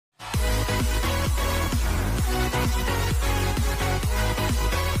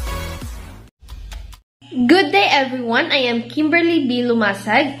Good day everyone, I am Kimberly B.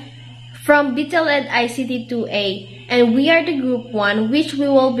 Lumasag from BTLEd-ICT 2A, and we are the Group 1 which we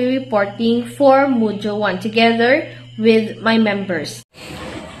will be reporting for Module 1 together with my members.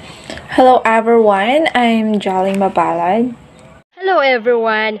 Hello everyone, I'm Jolly Mabalad. Hello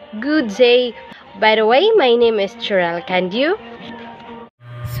everyone, good day. By the way, my name is Chirel Candu.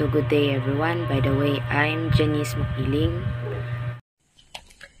 So good day everyone, by the way, I'm Janice Makiling.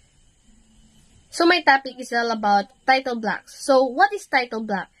 So my topic is all about title blocks. So what is title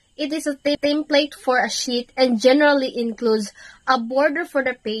block? It is a template for a sheet and generally includes a border for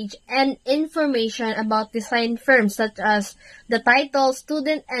the page and information about design firms such as the title,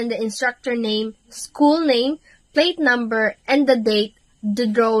 student and the instructor name, school name, plate number, and the date the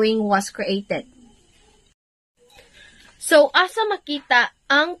drawing was created. So asa makita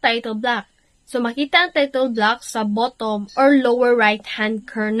ang title block? So makita ang title block sa bottom or lower right hand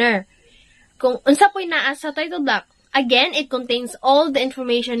corner. Kung unsa po'y naa sa title block, again, it contains all the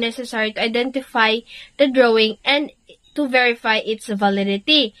information necessary to identify the drawing and to verify its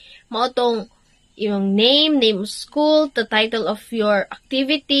validity. Mao tong yung name of school, the title of your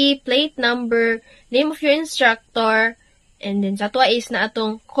activity, plate number, name of your instructor, and then sa tuwa is na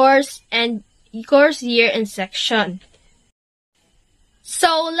atong course year and section.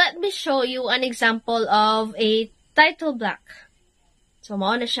 So, let me show you an example of a title block. So,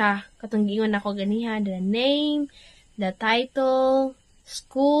 mao na siya. Katong giingon ako ganiha, the name, the title,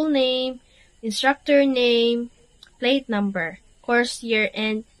 school name, instructor name, plate number, course year,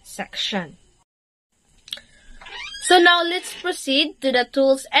 and section. So, now let's proceed to the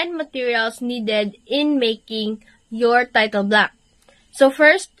tools and materials needed in making your title block. So,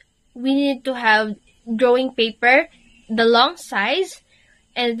 first, we need to have drawing paper, the long size,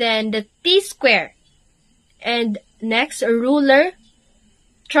 and then the T-square. And next, a ruler,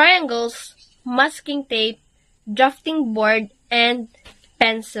 triangles, masking tape, drafting board, and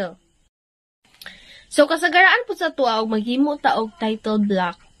pencil. So, kasagaraan po sa tuwa, maghimo ta og title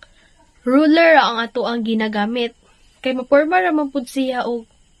block. Ruler ang ato ang ginagamit. Kay maporma raman po siya og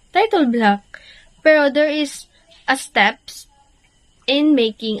title block. Pero there is a steps in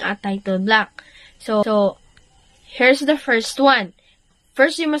making a title block. So here's the first one.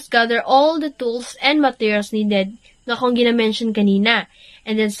 First, you must gather all the tools and materials needed nga kung gina-mention kanina.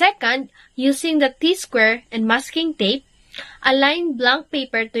 And then second, using the T-square and masking tape, align blank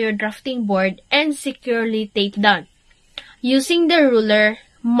paper to your drafting board and securely tape down. Using the ruler,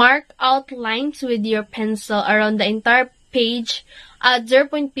 mark out lines with your pencil around the entire page at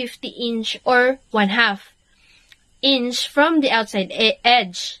 0.50 inch or 1/2 inch from the outside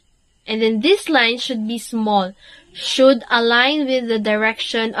edge. And then this line should be small, should align with the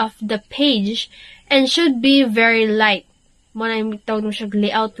direction of the page, and should be very light. Muna yung tawag mo siya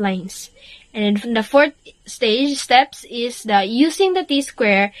layout lines. And then the fourth steps is the using the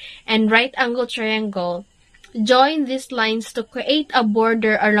T-square and right angle triangle, join these lines to create a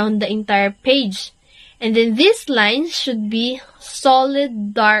border around the entire page. And then these lines should be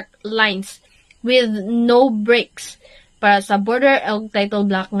solid dark lines with no breaks para sa border o title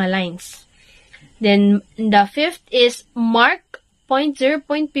block nga lines. Then the fifth is mark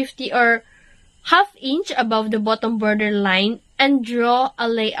 0.50 or 1/2 inch above the bottom border line and draw a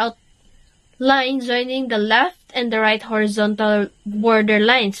layout line joining the left and the right horizontal border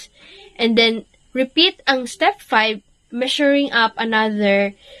lines. And then repeat ang step 5, measuring up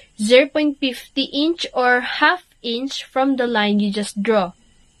another 0.50 inch or 1/2 inch from the line you just draw.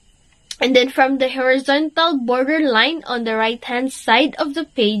 And then from the horizontal border line on the right-hand side of the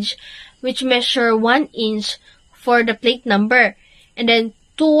page, which measure 1 inch for the plate number. And then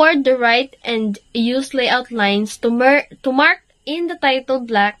toward the right and use layout lines to mark in the title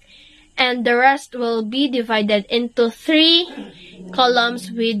block, and the rest will be divided into 3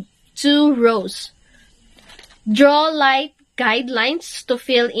 columns with 2 rows. Draw light guidelines to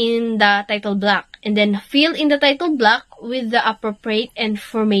fill in the title block, and then fill in the title block with the appropriate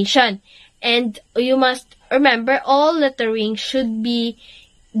information. And you must remember all lettering should be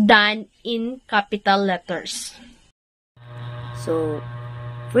done in capital letters. So,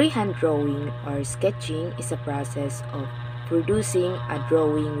 freehand drawing or sketching is a process of producing a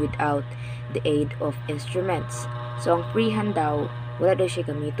drawing without the aid of instruments. So, ang freehand daw, wala daw siya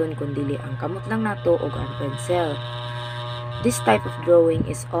gamiton kundili ang kamot lang nato o ang pencil. This type of drawing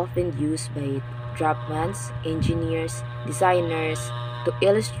is often used by draftsmen, engineers, designers to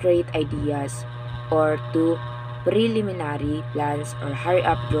illustrate ideas or to preliminary plans or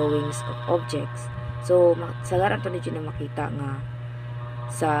higher-up drawings of objects. So, sagaran to na makita nga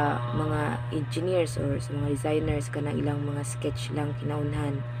sa mga engineers or sa mga designers kanang ilang mga sketch lang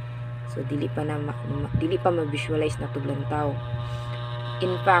kinaunhan. So dili pa ma-visualize na tuglantaw.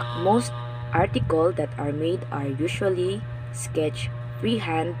 In fact, most articles that are made are usually sketched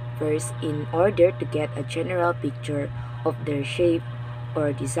freehand first in order to get a general picture of their shape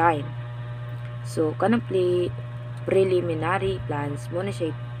or design. So kanang preliminary plans mo na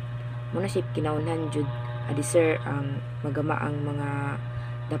siya kinahanglan jud sir ang magama ang mga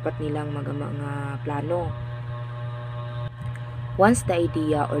dapat nilang magama nga plano. Once the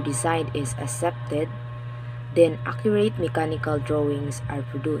idea or design is accepted, then accurate mechanical drawings are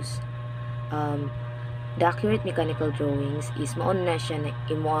produced. The accurate mechanical drawings is maon na siya na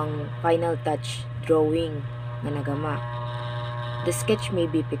imo final touch drawing nga nagama. The sketch may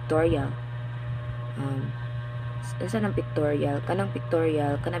be pictorial. Unsa nang pictorial? Kanang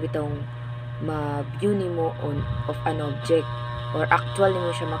pictorial kana bitong ma-view nimo of an object or actual nimo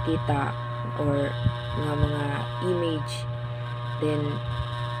siya makita or mga image. Then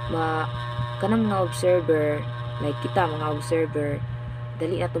kanang mga observer, like kita mga observer,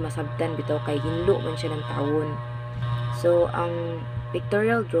 dali na to masabtan bitaw kay hinlo man siya ng tawon. So ang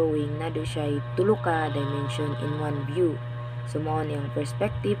pictorial drawing na do siya tulo ka dimension in one view. So mao niyang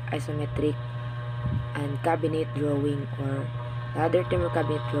perspective, isometric, and cabinet drawing, or the other term of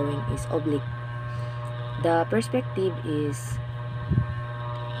cabinet drawing is oblique. The perspective is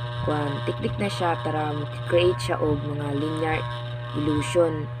teknik na siya para create siya og mga linear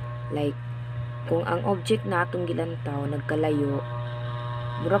illusion, like kung ang object na atong gilantaw nagkalayo,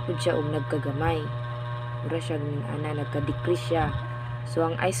 mura pud siya og nagkagamay, mura siya nagka-decrease siya. So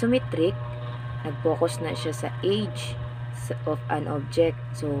ang isometric, nag-focus na siya sa edge of an object,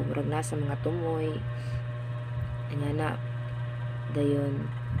 so murag nasa mga tumoy na dayon.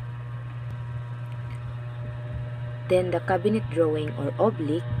 Then the cabinet drawing or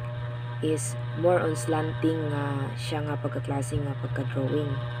oblique is more on slanting nga siya nga pagkaklase nga pagka-drawing.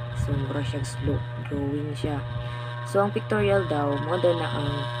 So mura siya slope drawing siya. So ang pictorial daw mo na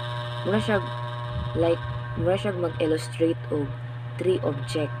ang mura siya mag-illustrate og three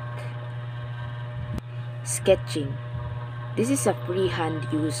object. Sketching. This is a freehand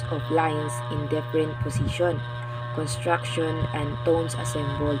use of lines in different position, construction, and tones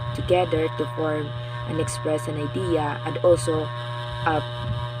assembled together to form and express an idea, and also a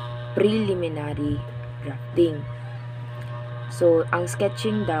preliminary drafting. So ang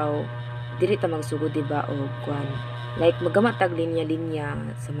sketching daw dili ta magsugod diba og like magamatag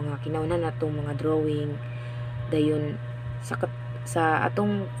linya-linya sa mga kinahanglan natong mga drawing, dayon sa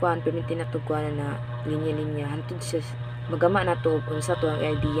atong permitin nato na linya-linya hantud siya magama nato unsa to ang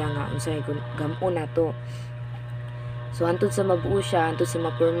idea nga unsa gam-on nato. So hantud sa mabuo siya, hantud sa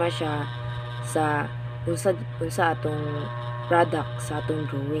mapurma siya sa unsa atong product sa atong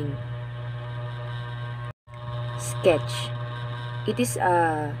drawing. Sketch. It is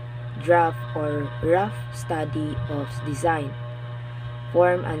a draft or rough study of design,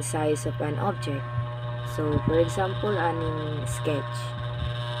 form, and size of an object. So, for example, aning sketch.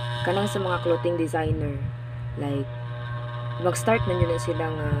 Kanang sa mga clothing designer, like, mag-start man yun sila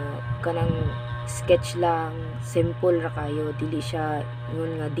nga, kanang sketch lang, simple ra kayo, dili siya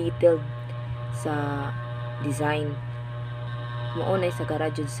yun nga detailed sa design. Maunay sa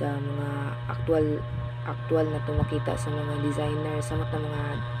garage sa mga actual na to makita sa mga designer, sa mga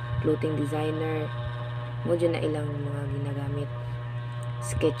clothing designer, mo dyan na ilang mga ginagamit.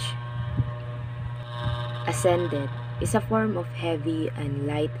 Sketch. Ascended is a form of heavy and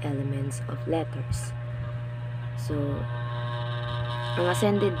light elements of letters. So, ang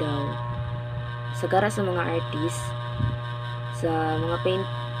ascended daw, sa gara sa mga artist, sa mga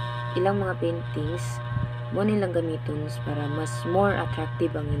ilang mga paintings, mo nilang gamiton para mas more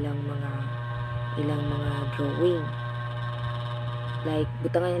attractive ang ilang mga drawing. Like,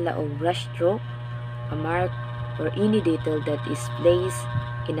 butangan nila og brush stroke, a mark, or any detail that is placed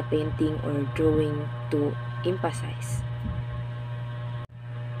in a painting or drawing to emphasize.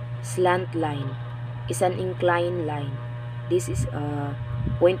 Slant line is an inclined line. This is a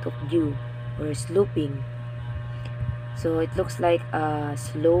point of view or sloping. So, it looks like a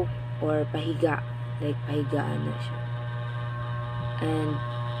slope or pahiga. Like, pahigaan na siya. And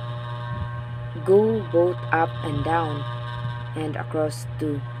go both up and down and across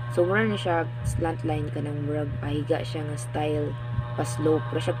too. So, mura na siya slant line ka ng murag pahiga siya nga style pa-slope,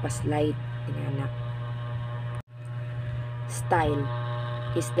 mura siya pa-slide. Inana. Style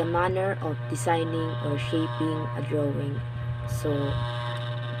is the manner of designing or shaping a drawing. So,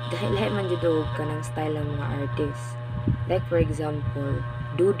 dahil man jud ka ng style ng mga artists. Like for example,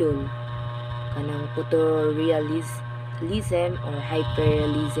 doodle, kanang photorealism or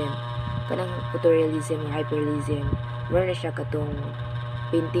hyperrealism. Kanang photorealism or hyperrealism, mura na siya katong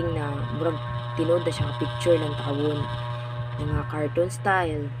painting na murag tinod na siya nga picture ng tawon, nga cartoon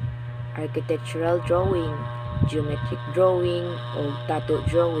style, architectural drawing, geometric drawing, o tattoo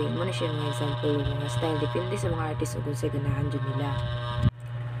drawing. Muna siya mga example ng mga style. Depende sa mga artist o kung sa ganahan dyan nila.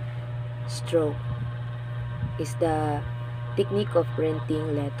 Stroke is the technique of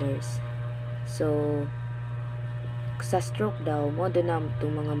printing letters. So, sa stroke daw, mo doon na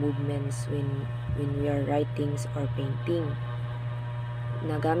itong mga movements when we are writings or painting.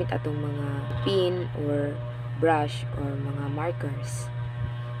 Nagamit atong mga pin or brush or mga markers.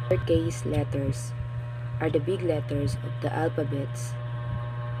 Lowercase letters are the big letters of the alphabets,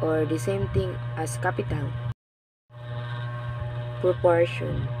 or the same thing as capital.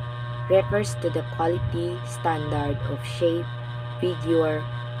 Proportion refers to the quality, standard of shape, figure,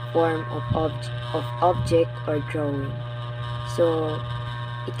 form of object or drawing. So,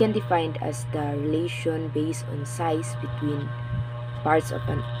 it can be defined as the relation based on size between parts of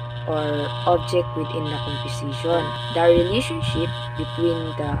an or object within the composition. The relationship between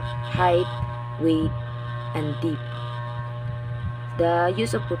the height, weight, and depth. The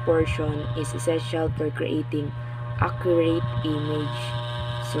use of proportion is essential for creating accurate image.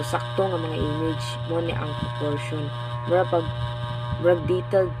 So, sakto nga mga image mo ni ang proportion. Murag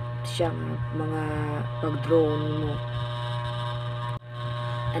detailed siya mga pag-draw mo.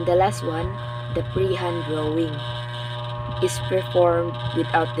 And the last one, the freehand drawing is performed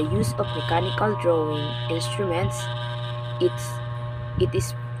without the use of mechanical drawing instruments. It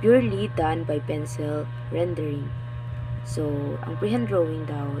is purely done by pencil rendering. So, ang freehand drawing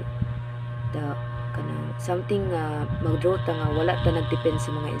daw, something mag-draw ta nga wala ta nagdepend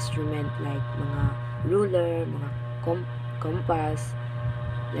sa mga instrument like mga ruler, mga compass,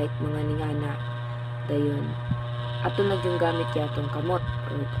 like mga ningana dayon. Ato na yung gamit yatong kamot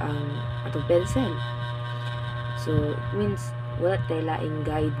or ang atong pencil. So, it means wala tayo laing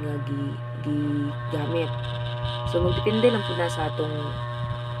guide nga gamit. So, magdepende lang po na sa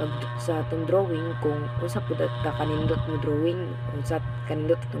atong drawing kung unsa po ta kanindot mo drawing, unsa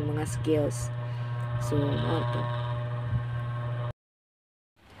kanindot itong mga skills. So, to.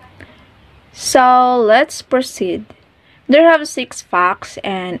 So, let's proceed. There are 6 facts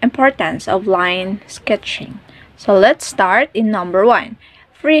and importance of line sketching. So, let's start in number 1.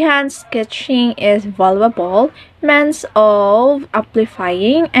 Freehand sketching is valuable means of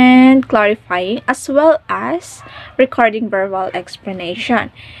amplifying and clarifying as well as recording verbal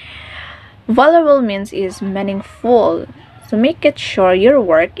explanation. Valuable means is meaningful. So make it sure your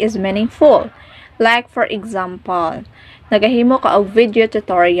work is meaningful. Like for example, nagahimo ka og video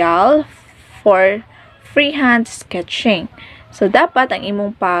tutorial for freehand sketching. So dapat ang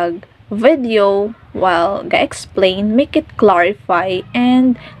imong video while ga-explain, make it clarify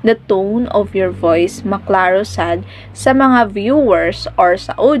and the tone of your voice maklaro sad sa mga viewers or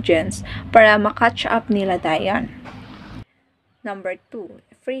sa audience para makatch up nila dayon. Number 2,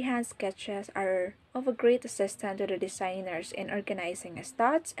 freehand sketches are of a great assistance to the designers in organizing his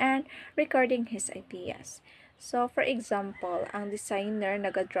thoughts and recording his ideas. So for example, ang designer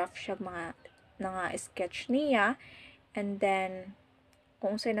nagadraft siya mga sketch niya, and then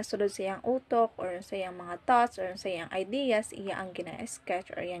kung sa'y nasulod sa iyang utok or sa iyang mga thoughts or sa iyang ideas, iya ang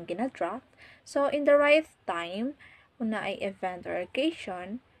gina-sketch or iyang gina-draft. So, in the right time, kung na ay event or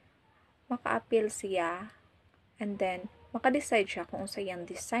occasion, maka-appeal siya and then maka-decide siya kung sa iyang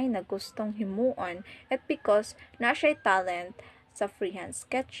design na gustong himuon at because na siya talent sa freehand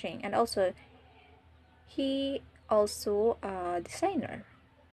sketching and also, he also a designer.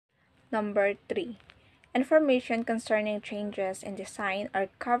 Number 3. Information concerning changes in design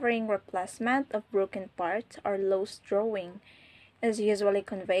or covering replacement of broken parts or lost drawing is usually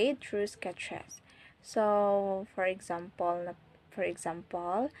conveyed through sketches. So, for example,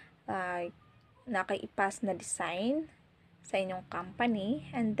 nakaipas na design sa inyong company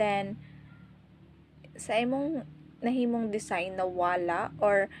and then sa imong nahimong design na wala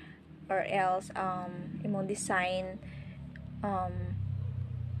or else imong design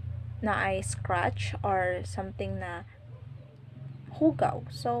na ay scratch or something na hugaw.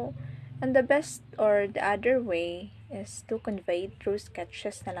 So, and the best or the other way is to convey through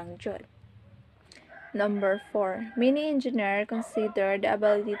sketches na lang jud. Number 4. Many engineers consider the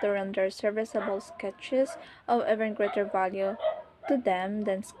ability to render serviceable sketches of even greater value to them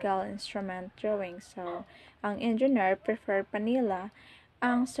than scale instrument drawing. So, ang engineer prefer pa nila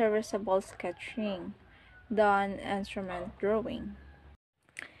ang serviceable sketching than instrument drawing.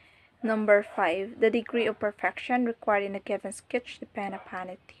 Number 5. The degree of perfection required in a given sketch depend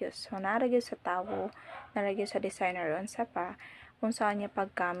upon its use. So, naragyo sa tao, naragyo sa designer on sa pa, kung saan niya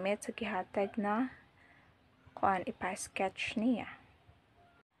paggamit sa gihatag na kuan ipa-sketch niya.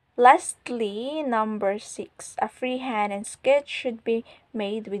 Lastly, number 6, a freehand and sketch should be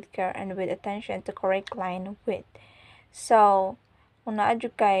made with care and with attention to correct line width. So, kung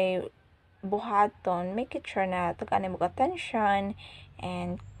naadyo kay buhaton, make it sure na tagani mo attention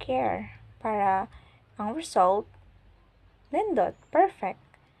and care para ang result nindot perfect.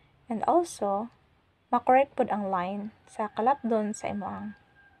 And also, makorek pod ang line sa kalapdon sa imong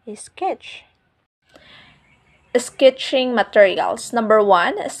sketch. Sketching materials. Number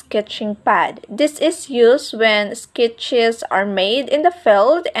 1, sketching pad. This is used when sketches are made in the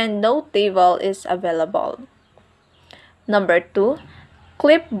field and no table is available. Number 2,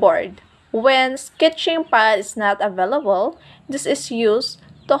 clipboard. When sketching pad is not available, this is used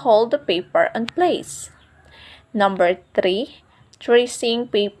to hold the paper in place. Number 3, tracing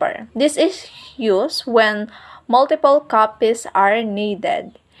paper. This is used when multiple copies are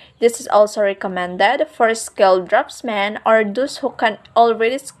needed. This is also recommended for skilled draftsmen or those who can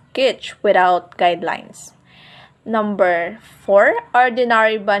already sketch without guidelines. Number 4,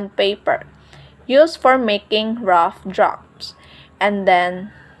 ordinary bond paper, used for making rough drafts. And then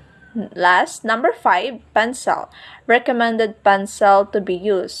last, number 5, pencil. Recommended pencil to be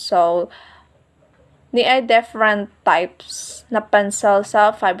used. So, ni ay different types na pencil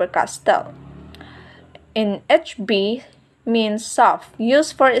sa Faber-Castell. In HB means soft,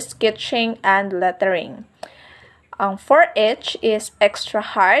 used for sketching and lettering. Ang 4H is extra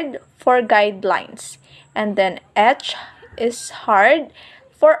hard for guidelines. And then H is hard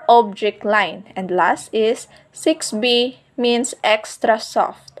for object line. And last is 6B means extra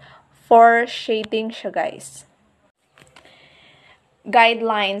soft for shading siya, guys.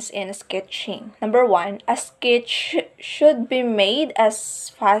 Guidelines in sketching. Number 1, a sketch should be made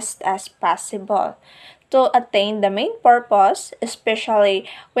as fast as possible to attain the main purpose, especially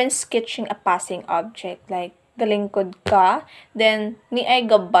when sketching a passing object. Like, galingkod ka, then ni ay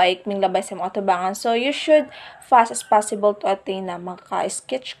gabike, ming labay sa mga tubangan. So, you should fast as possible to attain na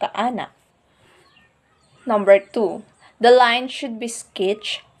maka-sketch ka, ana. Number 2, the line should be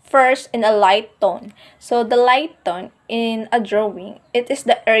sketched first in a light tone. So, the light tone in a drawing, it is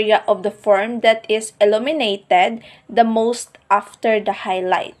the area of the form that is illuminated the most after the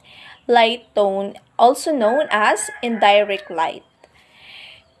highlight. Light tone, also known as indirect light.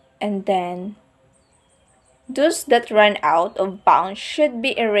 And then, those that run out of bounds should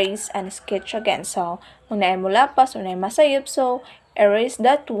be erased and sketched again. So, unay mo lapas, unay masayip, so erase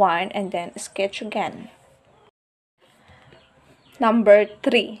that one and then sketch again. Number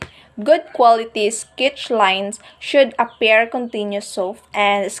 3, good quality sketch lines should appear continuous, soft,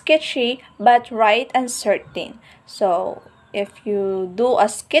 and sketchy but right and certain. So, if you do a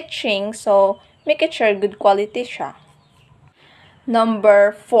sketching, so make it sure good quality siya.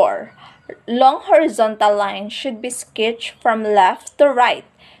 Number 4, long horizontal line should be sketched from left to right.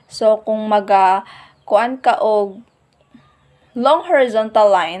 So, kung kuan ka og long horizontal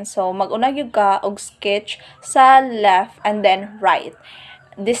line, so mag-una gyud ka og sketch sa left and then right.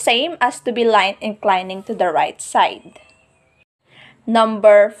 The same as to be line inclining to the right side.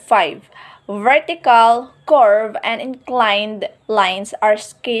 Number 5, vertical, curve, and inclined lines are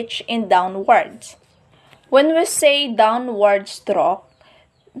sketched in downwards. When we say downward stroke,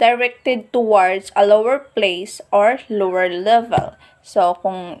 directed towards a lower place or lower level. So,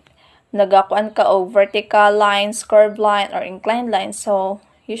 kung nagakuan ka o vertical lines, curved line, or inclined line, so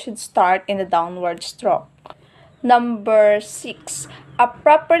you should start in the downward stroke. Number 6, a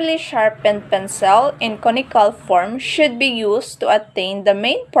properly sharpened pencil in conical form should be used to attain the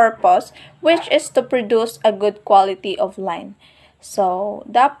main purpose, which is to produce a good quality of line. So,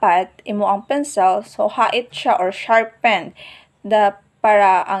 dapat imo ang pencil, so hait siya or sharpened,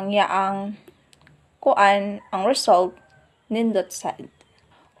 para ang yaang kuan ang result nindot side.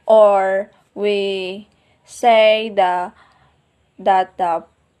 Or we say that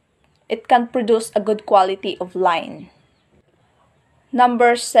it can produce a good quality of line.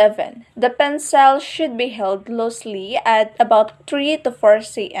 Number 7, the pencil should be held loosely at about 3 to 4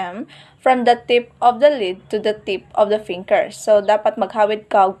 cm from the tip of the lead to the tip of the finger. So, dapat maghawid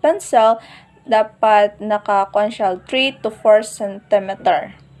ka og pencil, dapat nakakuan siya 3 to 4 cm.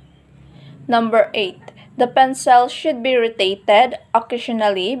 Number 8, the pencil should be rotated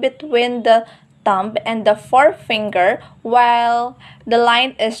occasionally between the thumb and the forefinger while the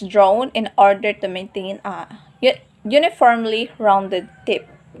line is drawn in order to maintain a uniformly rounded tip.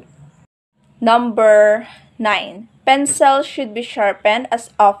 Number 9, pencil should be sharpened as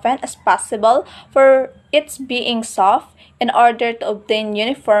often as possible for its being soft in order to obtain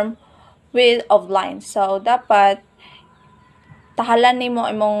uniform width of lines. So, dapat tahalan nimo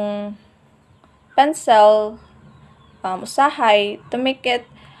imong pencil usahay to make it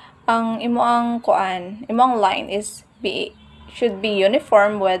ang imoang line should be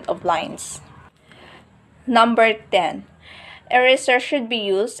uniform width of lines. Number 10. Eraser should be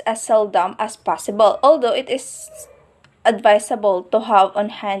used as seldom as possible, although it is advisable to have on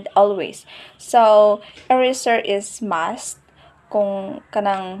hand always. So, eraser is must kung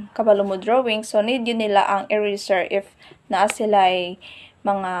kanang kabalo mo drawing. So, need yun nila ang eraser if naa sila'y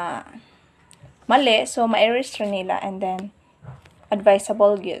mga mali. So, ma-eraser nila and then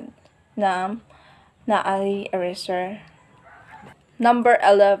advisable yun na ay eraser. Number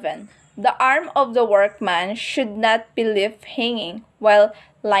 11. The arm of the workman should not be left hanging while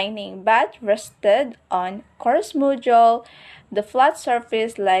lining, but rested on coarse module, the flat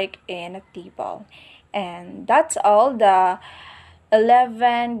surface like in a table. And that's all the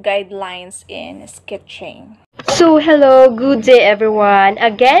 11 guidelines in sketching. So, hello, good day everyone.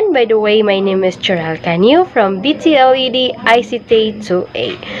 Again, by the way, my name is Canyu from BTLEd-ICT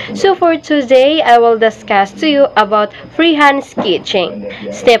 2A. So, for today, I will discuss to you about freehand sketching.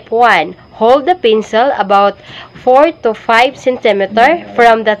 Step 1. Hold the pencil about 4 to 5 centimeter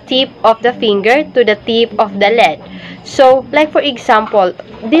from the tip of the finger to the tip of the lead. So, like for example,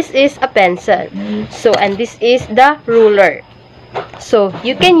 this is a pencil. So, and this is the ruler. So,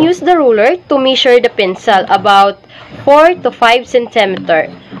 you can use the ruler to measure the pencil about 4 to 5 centimeter.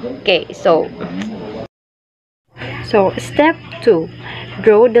 Okay, so step 2.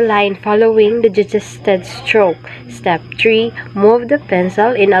 Draw the line following the suggested stroke. Step 3. Move the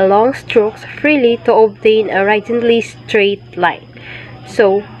pencil in a long strokes freely to obtain a rightly straight line.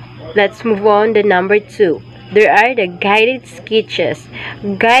 So, let's move on to number 2. There are the guided sketches.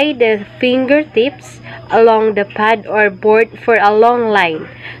 Guide the fingertips along the pad or board for a long line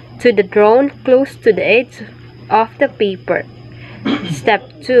to the drawn close to the edge of the paper. Step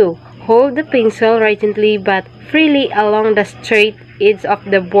 2. Hold the pencil rightly but freely along the straight edge of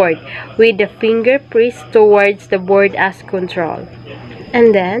the board with the finger pressed towards the board as control.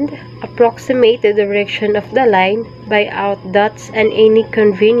 And then, approximate the direction of the line by out dots and any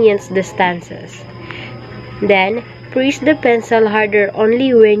convenience distances. Then, press the pencil harder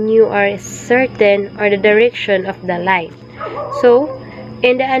only when you are certain of the direction of the line. So,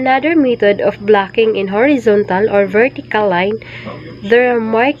 in another method of blocking in horizontal or vertical line,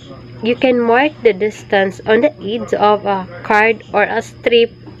 you can mark the distance on the edge of a card or a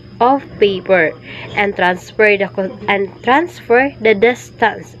strip of paper and transfer the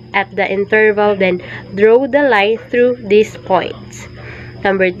distance at the interval, then draw the line through these points.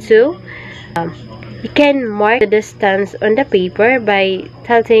 Number 2, you can mark the distance on the paper by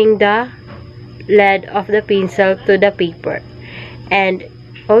tilting the lead of the pencil to the paper. And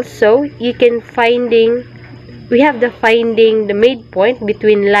also, we have the finding the midpoint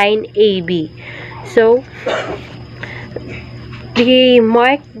between line AB. So, we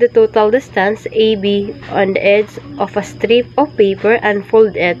mark the total distance AB on the edge of a strip of paper and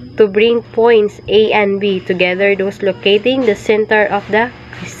fold it to bring points A and B together, those locating the center of the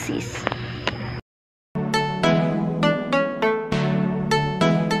crease.